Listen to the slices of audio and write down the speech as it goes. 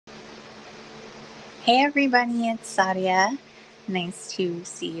Hey everybody, it's Sadia. Nice to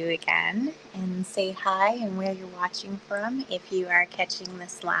see you again. And say hi and where you're watching from if you are catching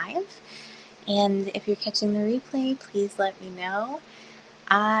this live. And if you're catching the replay, please let me know.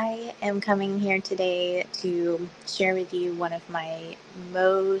 I am coming here today to share with you one of my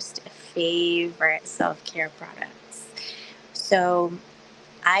most favorite self care products. So,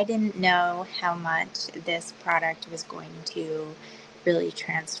 I didn't know how much this product was going to really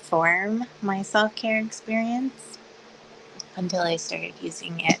transform my self care experience until I started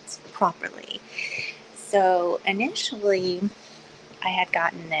using it properly. So initially, I had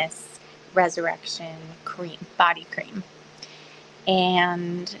gotten this Resurrection cream, body cream,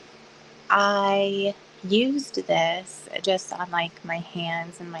 and I used this just on like my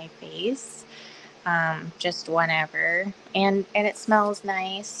hands and my face, just whenever, and it smells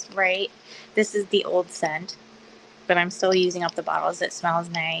nice, right? This is the old scent, but I'm still using up the bottles. It smells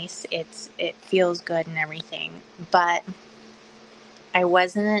nice. It feels good and everything, but I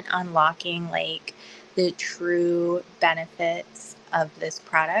wasn't unlocking like the true benefits of this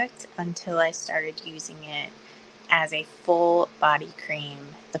product until I started using it as a full body cream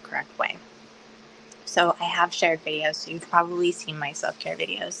the correct way. So I have shared videos, so you've probably seen my self care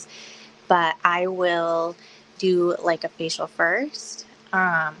videos, but I will do like a facial first.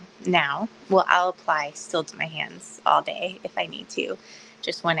 Now, well, I'll apply still to my hands all day if I need to,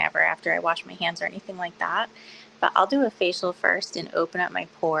 just whenever after I wash my hands or anything like that. But I'll do a facial first and open up my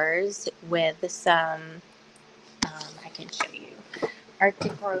pores with some, I can show you,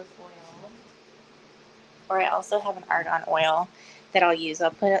 Arctic Rose Oil, or I also have an argan oil that I'll use.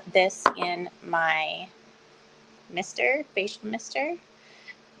 I'll put this in my mister, facial mister.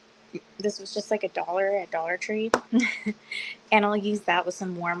 This was just like $1 at Dollar Tree. And I'll use that with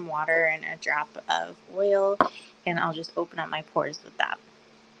some warm water and a drop of oil, and I'll just open up my pores with that.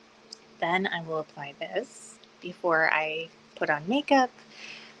 Then I will apply this before I put on makeup,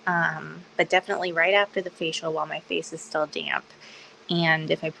 but definitely right after the facial while my face is still damp.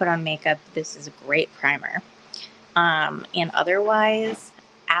 And if I put on makeup, this is a great primer. And otherwise,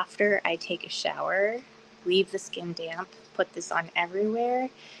 after I take a shower, leave the skin damp, put this on everywhere.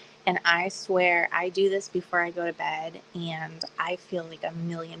 And I swear I do this before I go to bed, and I feel like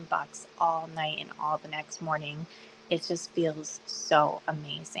 $1,000,000 all night and all the next morning. It just feels so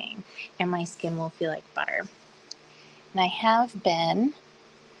amazing. And my skin will feel like butter. And I have been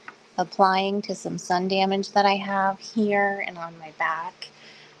applying to some sun damage that I have here and on my back.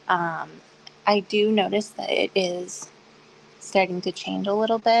 Um, I do notice that it is starting to change a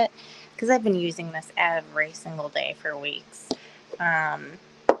little bit because I've been using this every single day for weeks.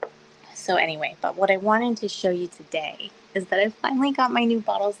 So anyway, but what I wanted to show you today is that I finally got my new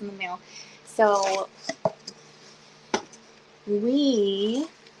bottles in the mail. So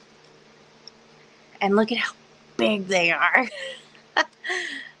and look at how big they are.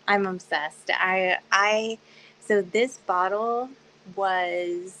 I'm obsessed. So this bottle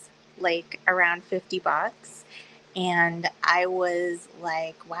was like around $50, and I was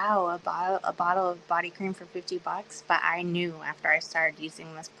like, wow, a bottle of body cream for $50. But I knew after I started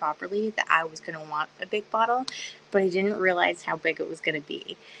using this properly that I was going to want a big bottle, but I didn't realize how big it was going to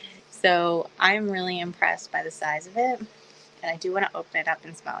be. So I'm really impressed by the size of it, and I do want to open it up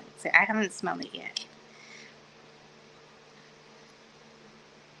and smell it. So I haven't smelled it yet.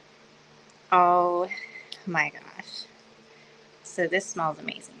 Oh my gosh. So this smells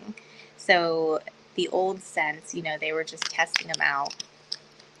amazing. So the old scents, they were just testing them out,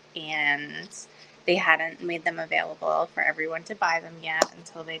 and they hadn't made them available for everyone to buy them yet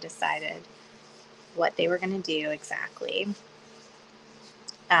until they decided what they were going to do exactly.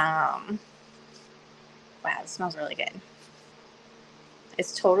 Wow, it smells really good.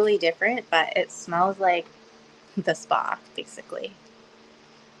 It's totally different, but it smells like the spa, basically.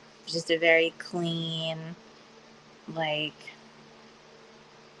 Just a very clean, like,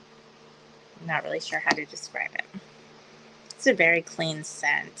 I'm not really sure how to describe it. It's a very clean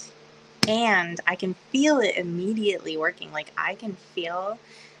scent. And I can feel it immediately working. Like, I can feel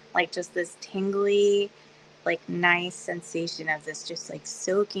like just this tingly, like nice sensation of this just like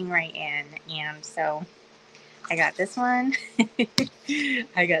soaking right in. And so I got this one,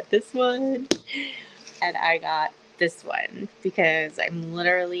 I got this one, and I got this one because I'm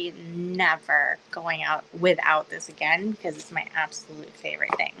literally never going out without this again because it's my absolute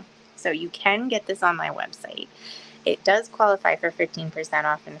favorite thing. So you can get this on my website. It does qualify for 15%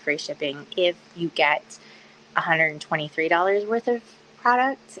 off and free shipping if you get $123 worth of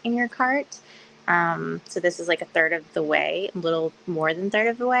product in your cart. So this is like a third of the way, a little more than a third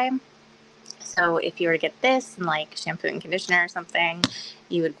of the way. So if you were to get this and like shampoo and conditioner or something,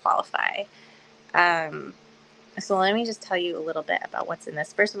 you would qualify. Um, so let me just tell you a little bit about what's in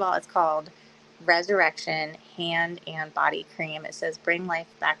this. First of all, it's called Resurrection Hand and Body Cream. It says bring life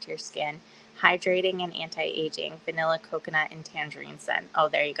back to your skin, hydrating and anti-aging, vanilla, coconut, and tangerine scent. Oh,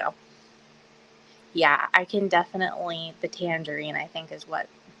 there you go. Yeah, I can definitely, the tangerine, I think, is what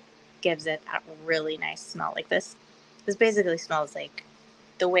gives it a really nice smell. Like this basically smells like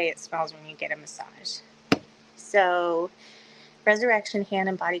the way it smells when you get a massage. So, Resurrection Hand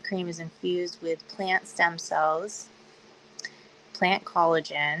and Body Cream is infused with plant stem cells, plant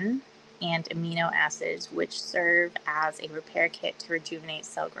collagen, and amino acids, which serve as a repair kit to rejuvenate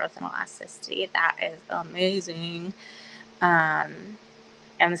cell growth and elasticity. That is amazing. Um,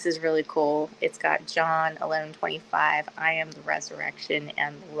 and this is really cool. It's got John 11:25. I am the resurrection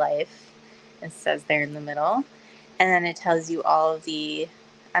and life. It says there in the middle. And then it tells you all of the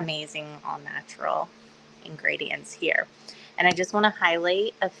amazing, all natural ingredients here. And I just want to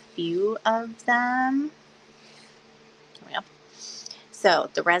highlight a few of them. Here we go.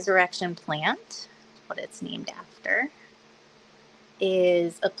 So, the resurrection plant, what it's named after,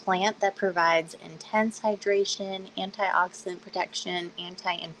 is a plant that provides intense hydration, antioxidant protection,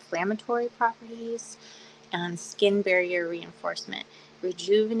 anti-inflammatory properties, and skin barrier reinforcement,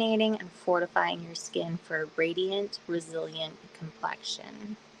 rejuvenating and fortifying your skin for a radiant, resilient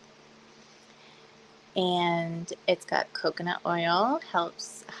complexion. And it's got coconut oil,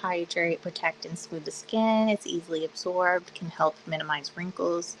 helps hydrate, protect, and smooth the skin. It's easily absorbed, can help minimize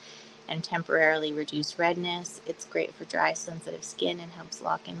wrinkles and temporarily reduce redness. It's great for dry, sensitive skin and helps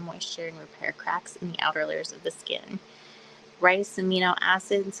lock in moisture and repair cracks in the outer layers of the skin. Rice amino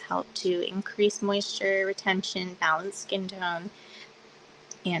acids help to increase moisture retention, balance skin tone,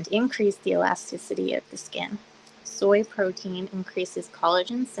 and increase the elasticity of the skin. Soy protein increases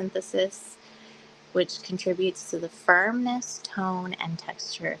collagen synthesis, which contributes to the firmness, tone, and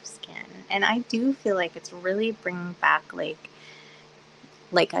texture of skin. And I do feel like it's really bringing back like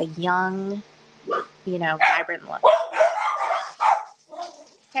a young, vibrant look.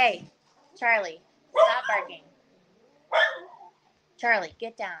 Hey, Charlie, stop barking. Charlie,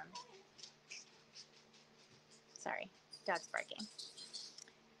 get down. Sorry, dog's barking.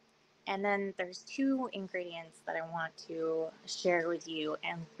 And then there's two ingredients that I want to share with you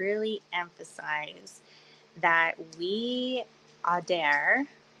and really emphasize that Adair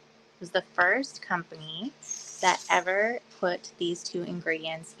was the first company that ever put these two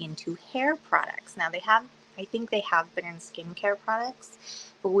ingredients into hair products. Now I think they have been in skincare products,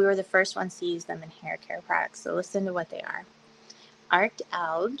 but we were the first ones to use them in hair care products. So listen to what they are. Arced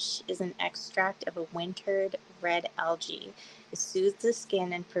algae is an extract of a wintered red algae. It soothes the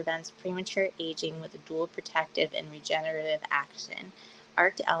skin and prevents premature aging with a dual protective and regenerative action.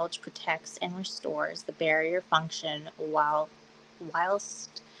 Arced algae protects and restores the barrier function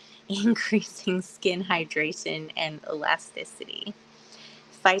whilst increasing skin hydration and elasticity.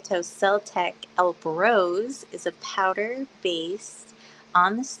 Phytoceltec alparose is a powder based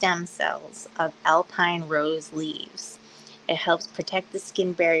on the stem cells of alpine rose leaves. It helps protect the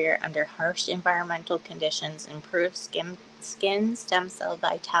skin barrier under harsh environmental conditions, improves skin stem cell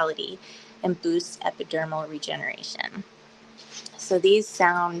vitality, and boosts epidermal regeneration. So these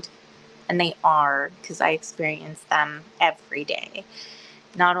sound, and they are, because I experience them every day,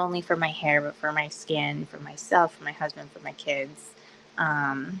 not only for my hair, but for my skin, for myself, for my husband, for my kids.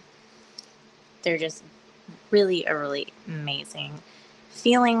 They're just really amazing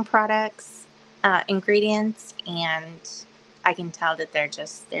feeling products, ingredients, and I can tell that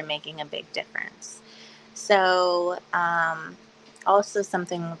they're making a big difference. So, also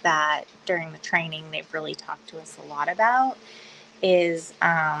something that during the training they've really talked to us a lot about is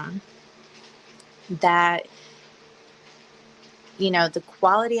that the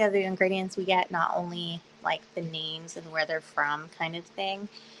quality of the ingredients we get, not only like the names and where they're from kind of thing,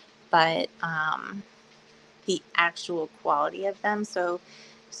 but the actual quality of them. So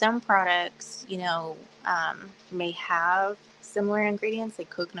some products, may have similar ingredients like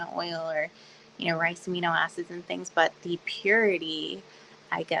coconut oil or, rice amino acids and things, but the purity,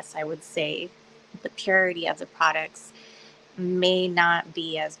 I guess I would say, the purity of the products may not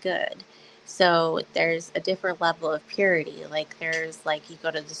be as good. So there's a different level of purity. Like there's like you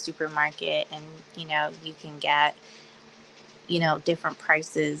go to the supermarket and you can get different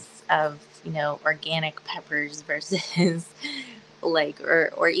prices of organic peppers versus like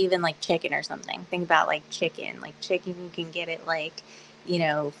or even like chicken or something. Think about like chicken. Like chicken, you can get it like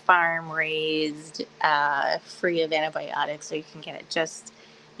farm raised, free of antibiotics, or you can get it just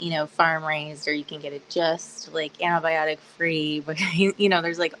farm raised, or you can get it just like antibiotic free. But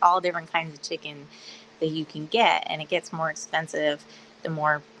there's like all different kinds of chicken that you can get, and it gets more expensive the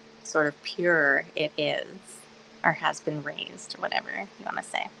more sort of pure it is, or has been raised, whatever you want to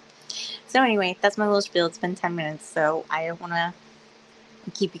say. So anyway, that's my little spiel. It's been 10 minutes, so I don't want to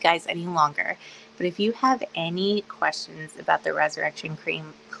keep you guys any longer. But if you have any questions about the Resurrection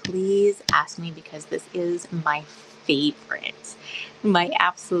Cream, please ask me, because this is my favorite, my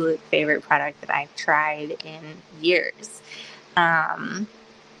absolute favorite product that I've tried in years.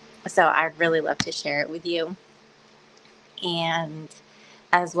 So I'd really love to share it with you. And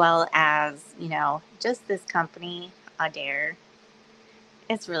as well as, just this company, Adair.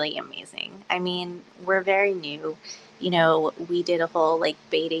 It's really amazing. I mean, we're very new. We did a whole like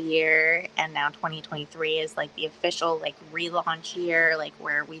beta year, and now 2023 is like the official like relaunch year, like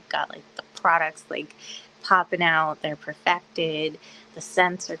where we've got like the products like popping out. They're perfected. The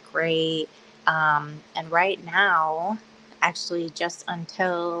scents are great. And right now, actually, just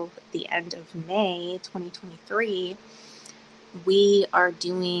until the end of May 2023, we are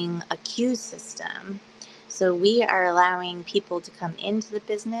doing a queue system. So we are allowing people to come into the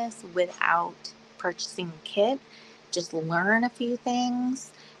business without purchasing a kit, just learn a few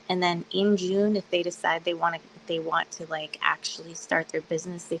things, and then in June, if they decide they want to like actually start their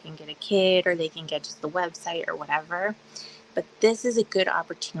business, they can get a kit, or they can get just the website or whatever. But this is a good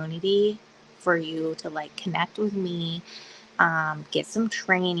opportunity for you to like connect with me, get some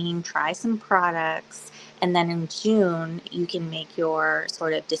training, try some products, and then in June, you can make your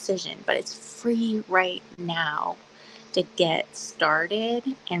sort of decision. But it's free right now to get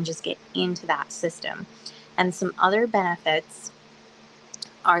started and just get into that system. And some other benefits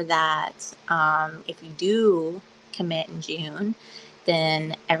are that if you do commit in June,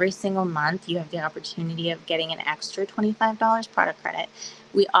 then every single month you have the opportunity of getting an extra $25 product credit.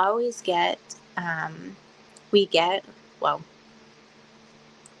 We always get, well,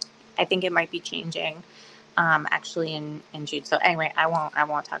 I think it might be changing actually in June. So anyway, I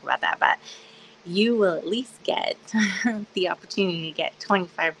won't talk about that, but you will at least get the opportunity to get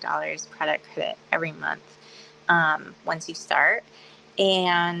 $25 product credit every month once you start.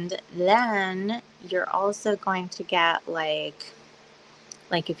 And then you're also going to get like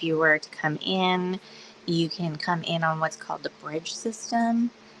if you were to come in, you can come in on what's called the bridge system.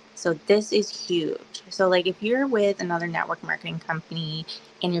 So this is huge. So like if you're with another network marketing company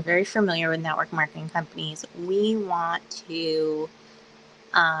and you're very familiar with network marketing companies, we want to,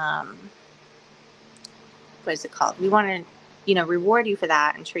 what is it called? We want to, reward you for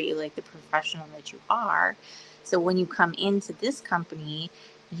that and treat you like the professional that you are. So when you come into this company,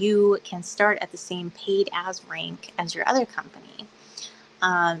 you can start at the same paid as rank as your other company.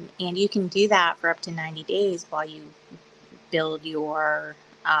 And you can do that for up to 90 days while you build your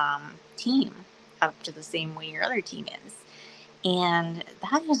team up to the same way your other team is. And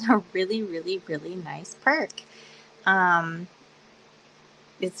that is a really, really, really nice perk.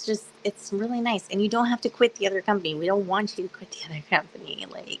 It's really nice. And you don't have to quit the other company. We don't want you to quit the other company.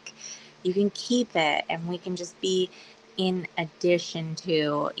 Like, you can keep it, and we can just be in addition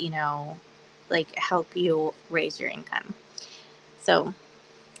to, like help you raise your income. So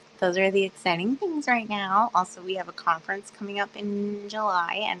those are the exciting things right now. Also, we have a conference coming up in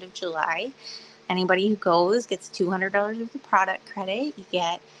July, end of July. Anybody who goes gets $200 worth of product credit. You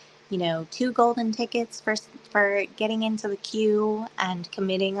get, 2 golden tickets for getting into the queue and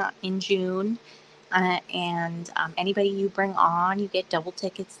committing in June. And anybody you bring on, you get double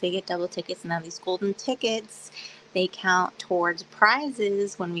tickets. They get double tickets. Now these golden tickets, they count towards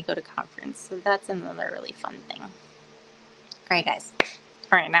prizes when we go to conference. So that's another really fun thing. All right, guys.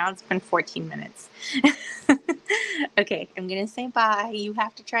 All right, now it's been 14 minutes. Okay, I'm going to say bye. You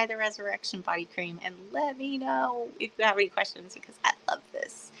have to try the Resurrection Body Cream and let me know if you have any questions, because I love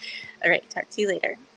this. All right, talk to you later.